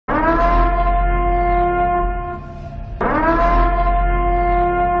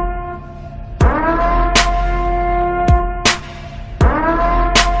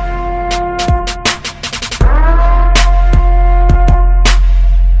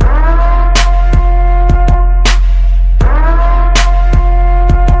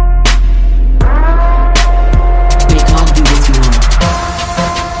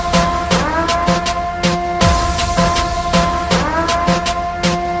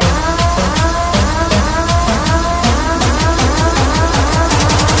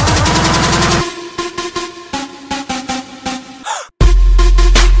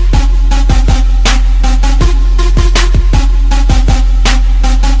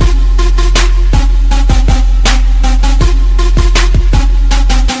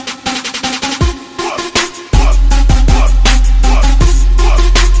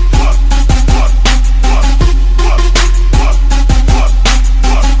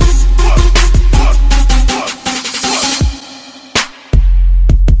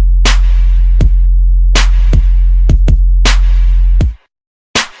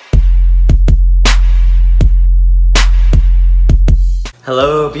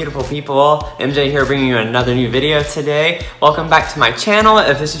Hello beautiful people, MJ here bringing you another new video today. Welcome back to my channel.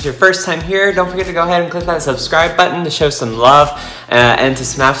 If this is your first time here, don't forget to go ahead and click that subscribe button to show some love and to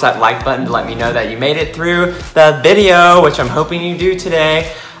smash that like button to let me know that you made it through the video, which I'm hoping you do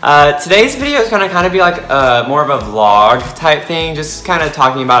today. Today's video is going to kind of be like more of a vlog type thing, just kind of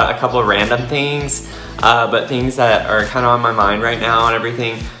talking about a couple of random things, but things that are kind of on my mind right now and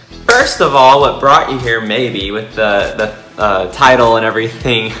everything. First of all, what brought you here maybe with the title and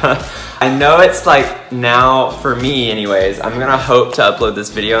everything. I know it's like now, for me anyways, I'm gonna hope to upload this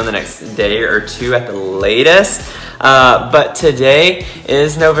video in the next day or two at the latest. But today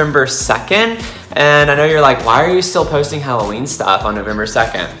is November 2nd, and I know you're like, why are you still posting Halloween stuff on November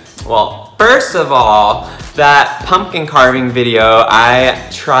 2nd? Well, first of all, that pumpkin carving video I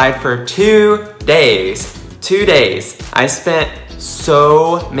tried for 2 days. 2 days. I spent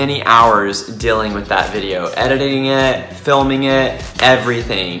so many hours dealing with that video, editing it, filming it,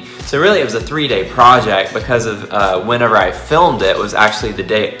 everything. So really it was a 3-day project because of whenever I filmed it was actually the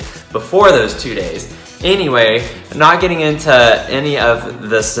day before those 2 days. Anyway, not getting into any of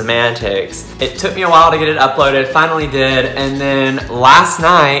the semantics, it took me a while to get it uploaded, finally did, and then last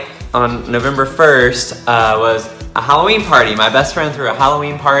night on November 1st was a Halloween party. My best friend threw a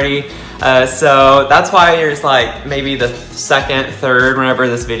Halloween party. So that's why there's like maybe the second, third, whenever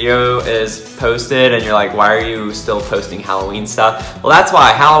this video is posted and you're like, why are you still posting Halloween stuff? Well, that's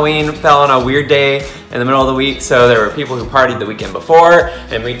why. Halloween fell on a weird day in the middle of the week, so there were people who partied the weekend before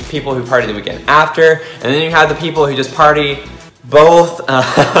and people who partied the weekend after, and then you had the people who just party both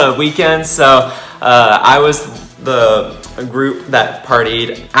weekends. So I was the group that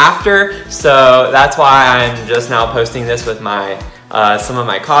partied after, so that's why I'm just now posting this with my some of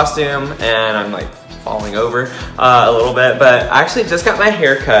my costume, and I'm like falling over a little bit, but I actually just got my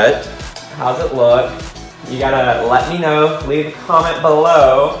hair cut. How's it look? You gotta let me know, leave a comment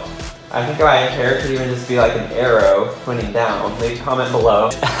below. I think my hair could even just be like an arrow pointing down. Leave a comment below.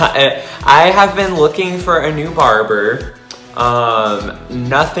 I have been looking for a new barber.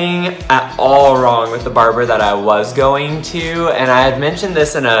 Nothing at all wrong with the barber that I was going to, and I had mentioned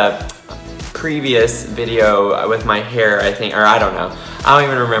this in a previous video with my hair, I think, or I don't know. I don't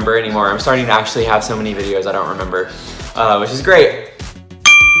even remember anymore. I'm starting to actually have so many videos I don't remember, which is great.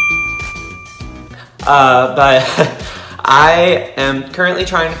 But I am currently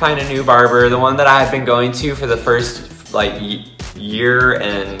trying to find a new barber. The one that I have been going to for the first like year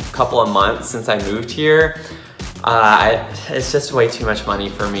and couple of months since I moved here, it's just way too much money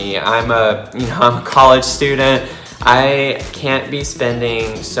for me. I'm a college student. I can't be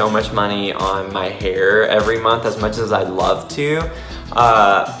spending so much money on my hair every month as much as I'd love to.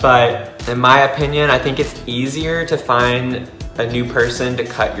 But in my opinion, I think it's easier to find a new person to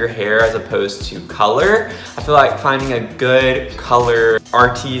cut your hair as opposed to color. I feel like finding a good color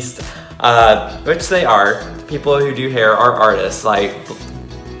artiste, which they are, people who do hair are artists, like,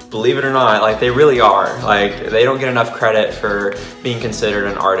 believe it or not, like they really are. Like they don't get enough credit for being considered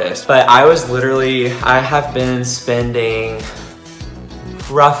an artist. But I have been spending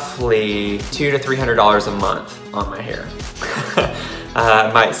roughly $200 to $300 a month on my hair. I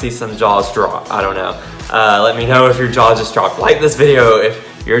might see some jaws drop, I don't know. Let me know if your jaw just dropped. Like this video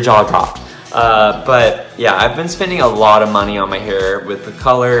if your jaw dropped. But yeah, I've been spending a lot of money on my hair with the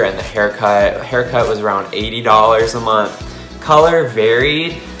color and the haircut. Haircut was around $80 a month. Color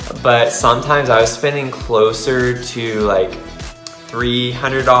varied, but sometimes I was spending closer to like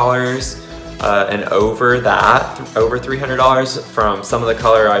 $300 and over that, over $300 from some of the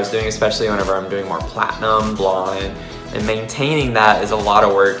color I was doing, especially whenever I'm doing more platinum, blonde, and maintaining that is a lot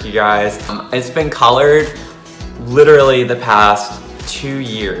of work, you guys. It's been colored literally the past 2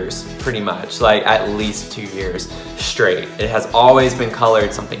 years, pretty much, like at least 2 years straight. It has always been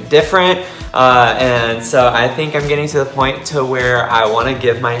colored something different, and so I think I'm getting to the point to where I want to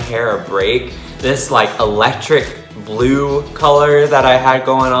give my hair a break. This like electric blue color that I had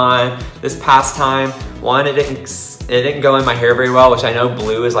going on this past time, one, it didn't go in my hair very well, which I know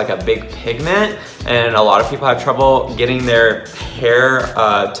blue is like a big pigment, and a lot of people have trouble getting their hair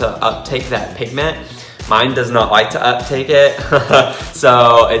to uptake that pigment. Mine does not like to uptake it,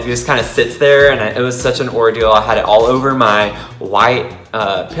 so it just kind of sits there, and it was such an ordeal. I had it all over my white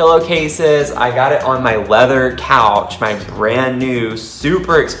pillowcases. I got it on my leather couch, my brand new,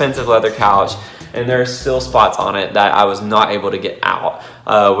 super expensive leather couch, and there are still spots on it that I was not able to get out,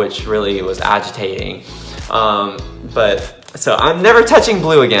 which really was agitating. So I'm never touching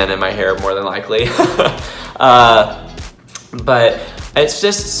blue again in my hair, more than likely. But it's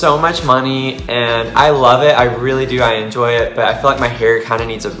just so much money, and I love it. I really do. I enjoy it, but I feel like my hair kind of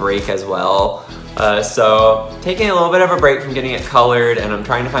needs a break as well. So taking a little bit of a break from getting it colored, and I'm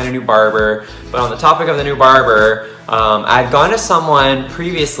trying to find a new barber. But on the topic of the new barber, I'd gone to someone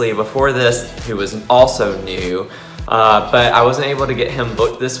previously before this who was also new, but I wasn't able to get him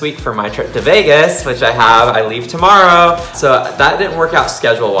booked this week for my trip to Vegas, which I leave tomorrow. So that didn't work out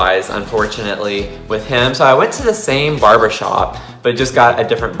schedule-wise, unfortunately, with him. So I went to the same barbershop, but just got a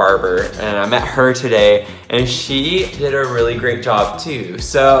different barber, and I met her today, and she did a really great job too.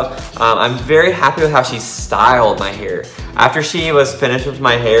 So I'm very happy with how she styled my hair. After she was finished with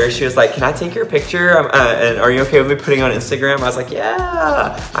my hair, she was like, "Can I take your picture? And are you okay with me putting it on Instagram?" I was like,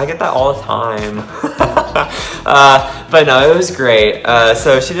 "Yeah, I get that all the time." But no, it was great.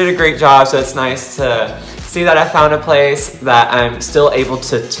 So she did a great job, so it's nice to see that I found a place that I'm still able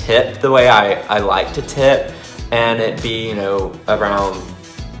to tip the way I like to tip, and it be, you know, around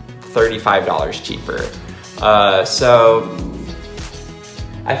 $35 cheaper. So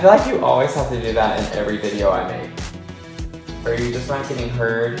I feel like you always have to do that in every video I make. Are you just not getting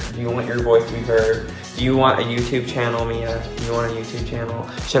heard? Do you want your voice to be heard? Do you want a YouTube channel, Mia? Do you want a YouTube channel?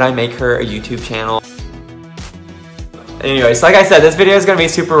 Should I make her a YouTube channel? Anyways, like I said, this video is gonna be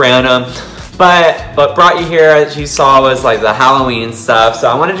super random, but what brought you here, as you saw, was like the Halloween stuff. So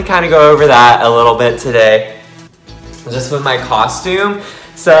I wanted to kind of go over that a little bit today, just with my costume.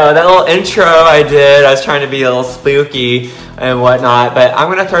 So that little intro I did, I was trying to be a little spooky and whatnot, but I'm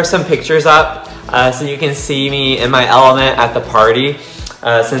gonna throw some pictures up so you can see me in my element at the party.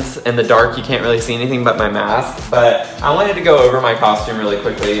 Since in the dark you can't really see anything but my mask, but I wanted to go over my costume really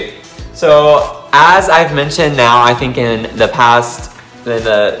quickly. So as I've mentioned now, I think in the past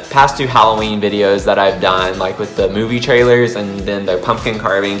 2 Halloween videos that I've done, like with the movie trailers and then the pumpkin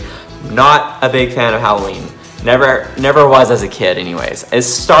carving, not a big fan of Halloween. Never was as a kid anyways. It's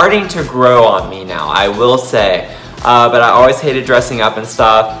starting to grow on me now, I will say. But I always hated dressing up and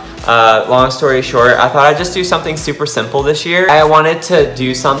stuff. Long story short, I thought I'd just do something super simple this year. I wanted to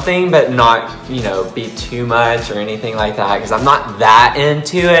do something but not, you know, be too much or anything like that, because I'm not that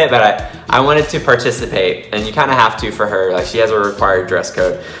into it, but I wanted to participate, and you kind of have to for her. Like, she has a required dress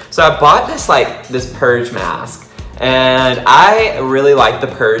code. So I bought this Purge mask, and I really like the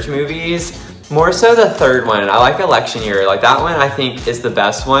Purge movies. More so the third one. I like Election Year. Like, that one I think is the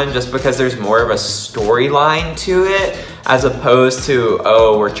best one, just because there's more of a storyline to it, as opposed to,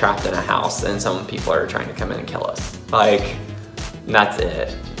 oh, we're trapped in a house and some people are trying to come in and kill us. Like, that's it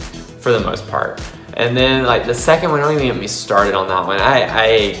for the most part. And then like the second one, don't even get me started on that one.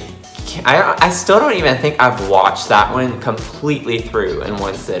 I still don't even think I've watched that one completely through in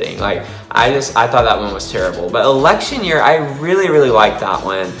one sitting. Like, I thought that one was terrible. But Election Year, I really like that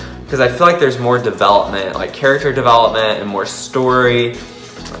one, because I feel like there's more development, like character development and more story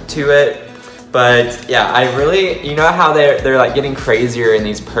to it. But yeah, I really, you know how they're like getting crazier in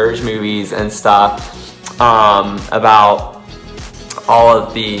these Purge movies and stuff, about all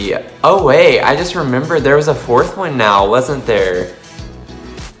of the, oh wait, I just remembered there was a 4th one now, wasn't there?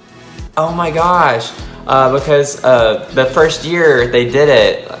 Oh my gosh, because the first year they did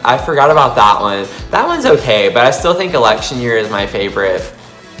it, I forgot about that one. That one's okay, but I still think Election Year is my favorite.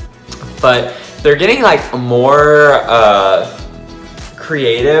 But they're getting like more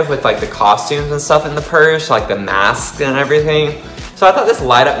creative with like the costumes and stuff in the Purge, like the masks and everything. So I thought this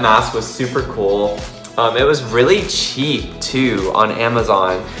light up mask was super cool. It was really cheap too on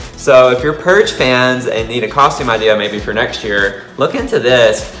Amazon. So if you're Purge fans and need a costume idea maybe for next year, look into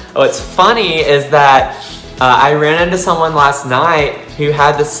this. What's funny is that I ran into someone last night who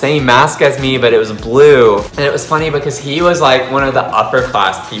had the same mask as me, but it was blue. And it was funny because he was like one of the upper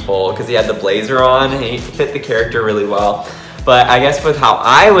class people, because he had the blazer on and he fit the character really well. But I guess with how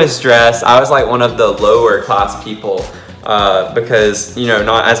I was dressed, I was like one of the lower class people, because, you know,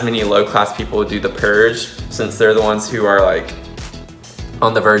 not as many low class people would do the Purge, since they're the ones who are like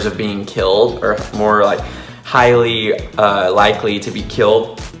on the verge of being killed, or more like highly likely to be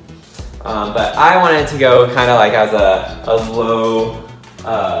killed. But I wanted to go kind of like as a low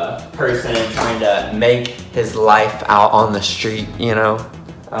person trying to make his life out on the street, you know?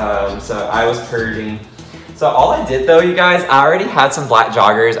 So I was purging. So all I did though, you guys, I already had some black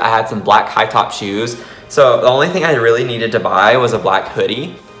joggers, I had some black high top shoes. So the only thing I really needed to buy was a black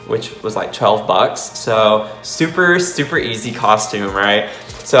hoodie, which was like 12 bucks. So super easy costume, right?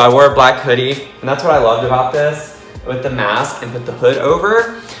 So I wore a black hoodie, and that's what I loved about this, with the mask and put the hood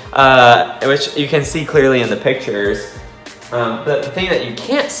over, which you can see clearly in the pictures. But the thing that you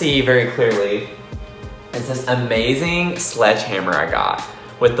can't see very clearly is this amazing sledgehammer I got.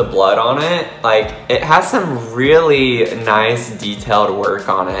 with the blood on it. Like, it has some really nice detailed work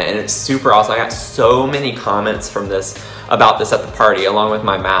on it, and it's super awesome. I got so many comments from this about this at the party, along with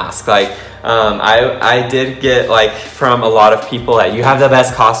my mask. Like, I did get like from a lot of people that you have the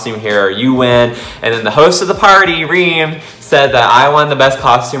best costume here, or you win. And then the host of the party, Reem, said that I won the best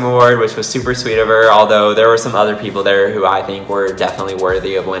costume award, which was super sweet of her, although there were some other people there who I think were definitely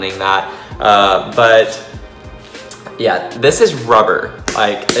worthy of winning that. But yeah, this is rubber.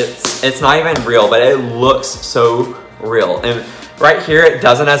 Like, it's not even real, but it looks so real. And right here, it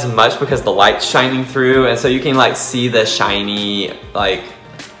doesn't as much because the light's shining through, and so you can like see the shiny like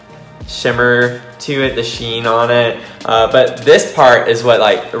shimmer to it, the sheen on it. But this part is what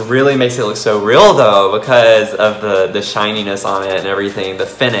like really makes it look so real though, because of the shininess on it and everything, the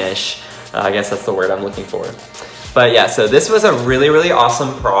finish. I guess that's the word I'm looking for. But yeah, so this was a really, really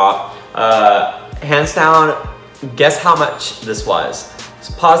awesome prop. Hands down, guess how much this was.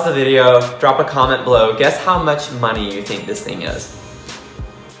 So pause the video, drop a comment below, guess how much money you think this thing is.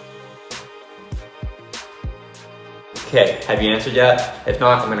 Okay, have you answered yet? If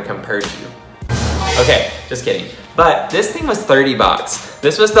not, I'm gonna come purge you. Okay, just kidding. But this thing was 30 bucks.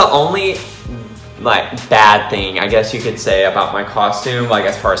 This was the only like bad thing, I guess you could say, about my costume, like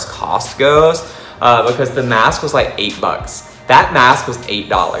as far as cost goes, because the mask was like 8 bucks. That mask was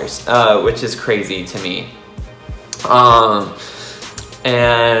 $8, which is crazy to me.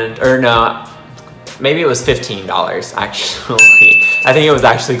 Or no, maybe it was $15 actually. I think it was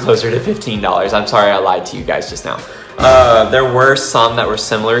actually closer to $15. I'm sorry I lied to you guys just now. There were some that were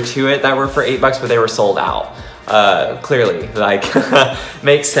similar to it that were for 8 bucks, but they were sold out. Clearly, like,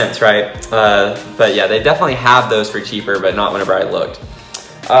 makes sense, right? But yeah, they definitely have those for cheaper, but not whenever I looked.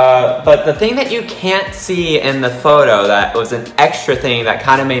 But the thing that you can't see in the photo that was an extra thing that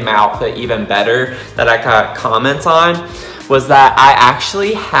kind of made my outfit even better that I got comments on was that I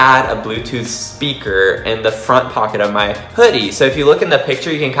actually had a Bluetooth speaker in the front pocket of my hoodie. So if you look in the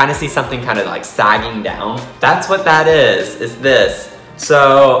picture, you can kind of see something kind of like sagging down. That's what that is this.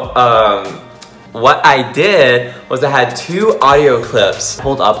 So what I did was I had 2 audio clips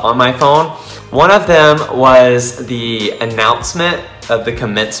pulled up on my phone. One of them was the announcement of the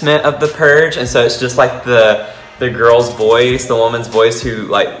commencement of the purge, and so it's just like the girl's voice, the woman's voice who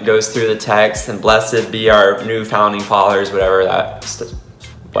like goes through the text, and blessed be our new founding fathers, whatever.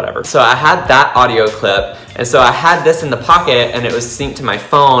 So I had that audio clip, and so I had this in the pocket, and it was synced to my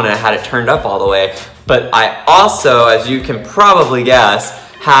phone, and I had it turned up all the way. But I also, as you can probably guess,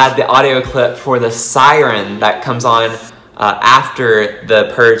 had the audio clip for the siren that comes on after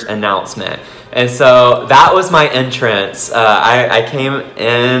the purge announcement. And so that was my entrance. I came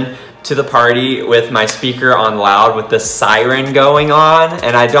in to the party with my speaker on loud with the siren going on,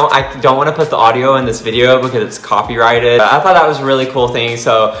 and I don't want to put the audio in this video because it's copyrighted. I thought that was a really cool thing,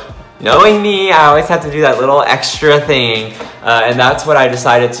 so knowing me, I always have to do that little extra thing, and that's what I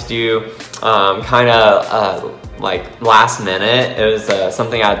decided to do kind of like last minute. It was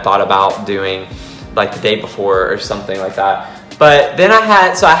something I had thought about doing like the day before or something like that. But then I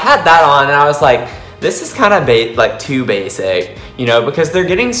had that on, and I was like, this is kind of like too basic, you know, because they're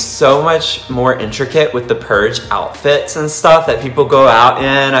getting so much more intricate with the purge outfits and stuff that people go out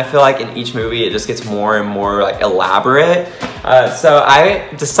in. I feel like in each movie it just gets more and more like elaborate. So I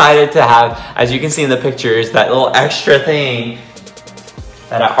decided to have, as you can see in the pictures, that little extra thing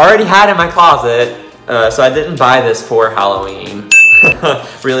that I already had in my closet. So I didn't buy this for Halloween,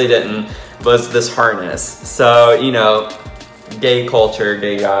 really didn't, was this harness. So, you know, gay culture,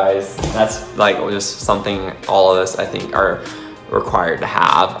 gay guys, that's like just something all of us I think are required to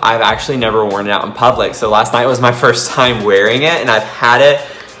have. I've actually never worn it out in public, so last night was my first time wearing it, and I've had it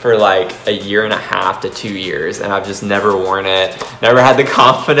for like 1.5 to 2 years, and I've just never worn it, never had the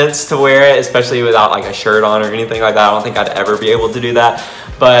confidence to wear it, especially without like a shirt on or anything like that. I don't think I'd ever be able to do that.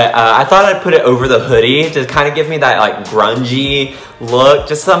 But I thought I'd put it over the hoodie to kind of give me that like grungy look,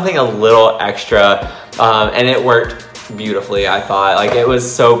 just something a little extra, and it worked beautifully. I thought, like, it was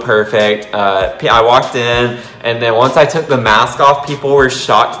so perfect. I walked in, and then once I took the mask off, people were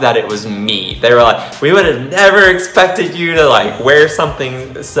shocked that it was me. They were like, we would have never expected you to like wear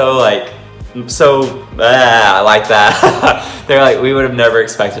something so like that. They're like, we would have never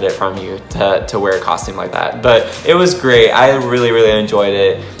expected it from you to wear a costume like that. But it was great. I really, really enjoyed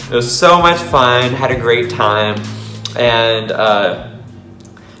it. It was so much fun, had a great time. And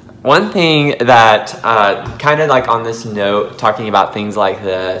one thing that kind of like on this note, talking about things like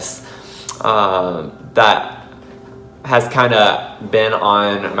this, that has kind of been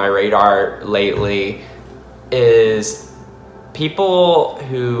on my radar lately is people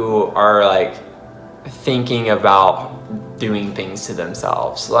who are like thinking about doing things to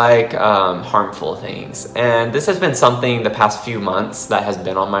themselves, like harmful things. And this has been something the past few months that has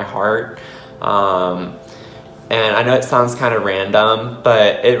been on my heart. And I know it sounds kind of random,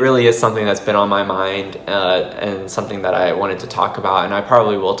 but it really is something that's been on my mind, and something that I wanted to talk about, and I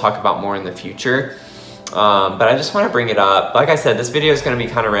probably will talk about more in the future. But I just want to bring it up. Like I said, this video is going to be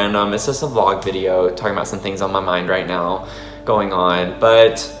kind of random. It's just a vlog video talking about some things on my mind right now going on.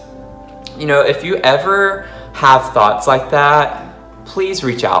 But, you know, if you ever have thoughts like that, please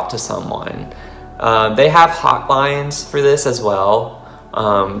reach out to someone. They have hotlines for this as well.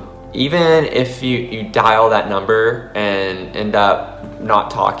 Even if you dial that number and end up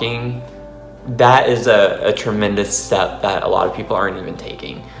not talking, that is a tremendous step that a lot of people aren't even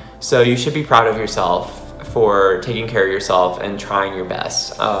taking. So you should be proud of yourself for taking care of yourself and trying your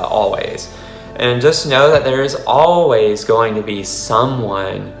best, always. And just know that there is always going to be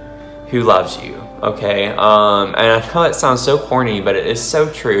someone who loves you, okay? And I know it sounds so corny, but it is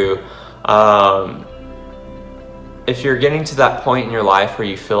so true. If you're getting to that point in your life where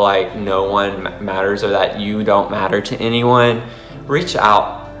you feel like no one matters or that you don't matter to anyone, reach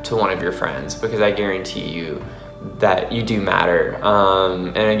out to one of your friends, because I guarantee you that you do matter.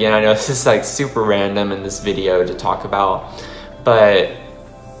 And again, I know this is like super random in this video to talk about, but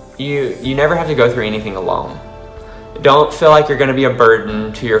you never have to go through anything alone. Don't feel like you're going to be a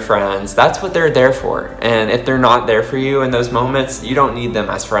burden to your friends. That's what they're there for. And if they're not there for you in those moments, you don't need them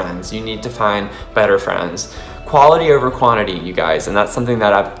as friends. You need to find better friends. Quality over quantity, you guys, and that's something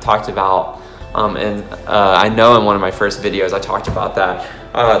that I've talked about, and I know in one of my first videos I talked about that.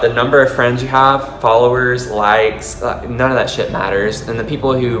 The number of friends you have, followers, likes, none of that shit matters, and the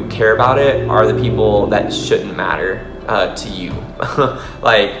people who care about it are the people that shouldn't matter to you.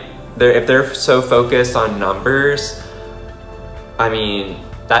 Like, if they're so focused on numbers, I mean,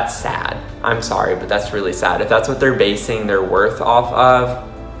 that's sad. I'm sorry, but that's really sad. If that's what they're basing their worth off of,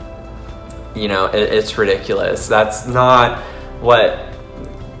 you know, it's ridiculous. That's not what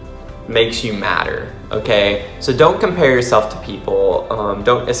makes you matter, okay? So don't compare yourself to people.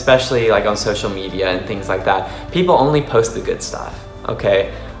 Don't, especially like on social media and things like that. People only post the good stuff,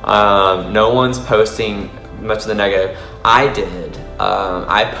 okay? No one's posting much of the negative. I did.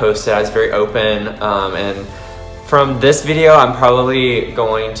 I posted, I was very open, and from this video, I'm probably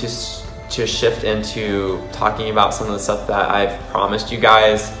going to shift into talking about some of the stuff that I've promised you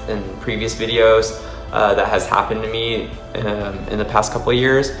guys in previous videos that has happened to me in the past couple of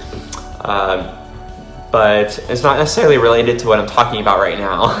years. But it's not necessarily related to what I'm talking about right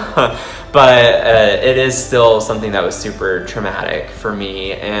now. But it is still something that was super traumatic for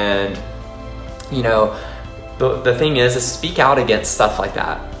me. And, you know, the thing is speak out against stuff like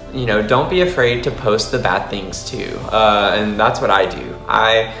that. You know, don't be afraid to post the bad things too. And that's what I do.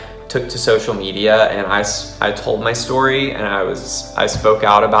 I took to social media and I told my story, and I spoke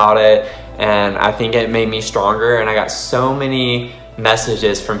out about it, and I think it made me stronger. And I got so many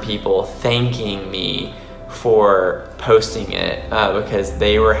messages from people thanking me for posting it, because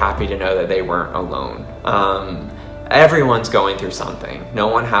they were happy to know that they weren't alone. Everyone's going through something. No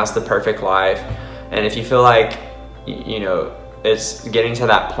one has the perfect life. And if you feel like, you know, it's getting to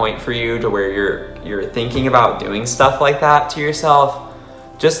that point for you to where you're thinking about doing stuff like that to yourself,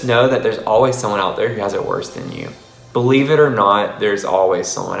 just know that there's always someone out there who has it worse than you. Believe it or not, there's always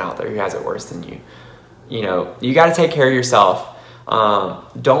someone out there who has it worse than you. You know, you got to take care of yourself.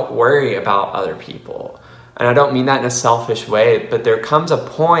 Don't worry about other people. And I don't mean that in a selfish way, but there comes a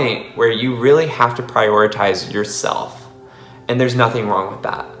point where you really have to prioritize yourself. And there's nothing wrong with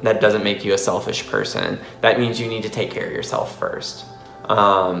that. That doesn't make you a selfish person. That means you need to take care of yourself first.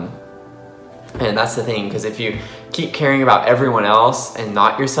 And that's the thing, because if you keep caring about everyone else and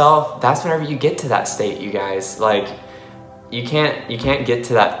not yourself, that's whenever you get to that state, you guys. Like, you can't get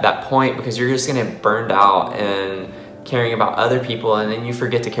to that point, because you're just gonna get burned out and caring about other people, and then you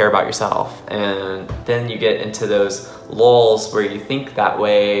forget to care about yourself. And then you get into those lulls where you think that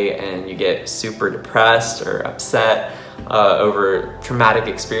way and you get super depressed or upset over traumatic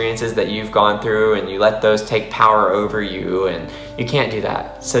experiences that you've gone through, and you let those take power over you, and you can't do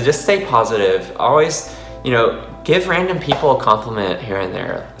that. So just stay positive. Always, you know, give random people a compliment here and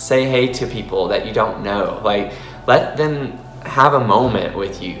there. Say hey to people that you don't know. Like, let them have a moment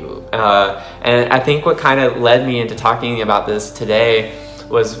with you. And I think what kind of led me into talking about this today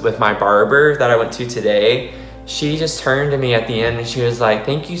was with my barber that I went to today. She just turned to me at the end and she was like,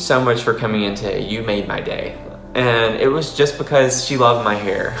 "Thank you so much for coming in today. You made my day." And it was just because she loved my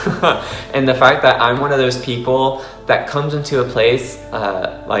hair. And the fact that I'm one of those people that comes into a place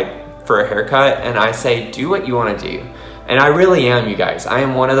like for a haircut and I say, do what you want to do. And I really am, you guys. I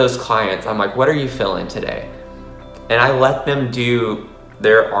am one of those clients. I'm like, what are you feeling today? and I let them do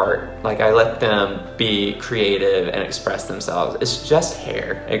their art. Like, I let them be creative and express themselves. It's just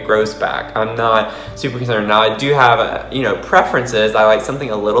hair. It grows back. I'm not super concerned. Now, I do have, you know, preferences. I like something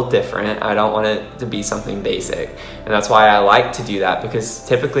a little different. I don't want it to be something basic. And that's why I like to do that, because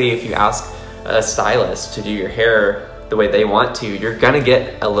typically if you ask a stylist to do your hair the way they want to, you're gonna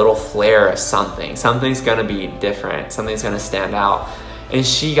get a little flair of something. Something's gonna be different. Something's gonna stand out. And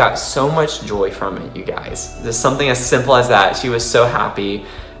she got so much joy from it, you guys. Just something as simple as that. She was so happy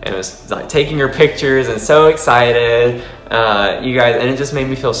and was like taking her pictures and so excited, you guys, and it just made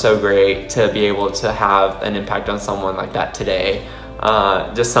me feel so great to be able to have an impact on someone like that today.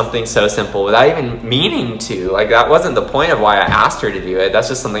 Just something so simple without even meaning to. Like, that wasn't the point of why I asked her to do it. That's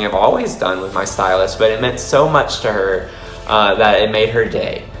just something I've always done with my stylist, but it meant so much to her that it made her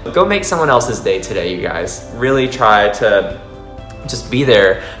day. Go make someone else's day today, you guys. Really try to just be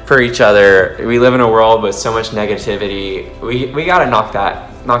there for each other. We live in a world with so much negativity. We gotta knock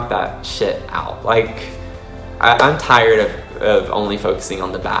that shit out. Like, I'm tired of only focusing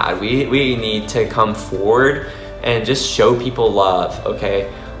on the bad. We need to come forward and just show people love,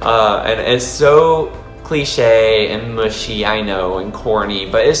 okay? And it's so cliche and mushy, I know, and corny,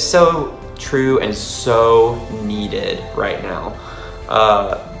 but it's so true and so needed right now.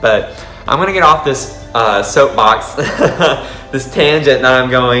 But I'm gonna get off this soapbox, this tangent that I'm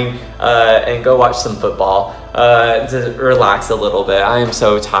going, and go watch some football to relax a little bit. I am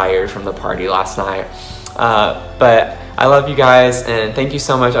so tired from the party last night. But I love you guys, and thank you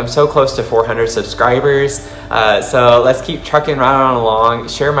so much. I'm so close to 400 subscribers, so let's keep trucking right on along.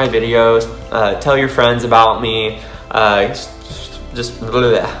 Share my videos, tell your friends about me, just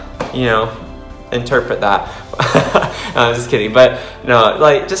you know, interpret that. No, I'm just kidding, but no,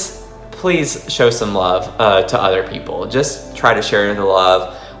 like, just please show some love to other people. Just try to share the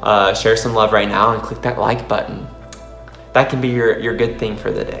love. Share some love right now and click that like button. That can be your good thing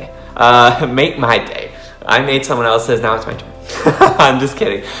for the day. Make my day. I made someone else's, now it's my turn. I'm just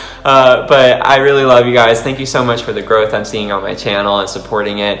kidding. But I really love you guys. Thank you so much for the growth I'm seeing on my channel and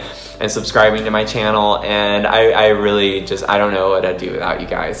supporting it and subscribing to my channel. And I really just, I don't know what I'd do without you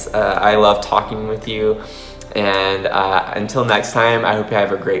guys. I love talking with you. And until next time, I hope you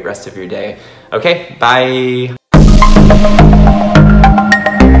have a great rest of your day. Okay, bye.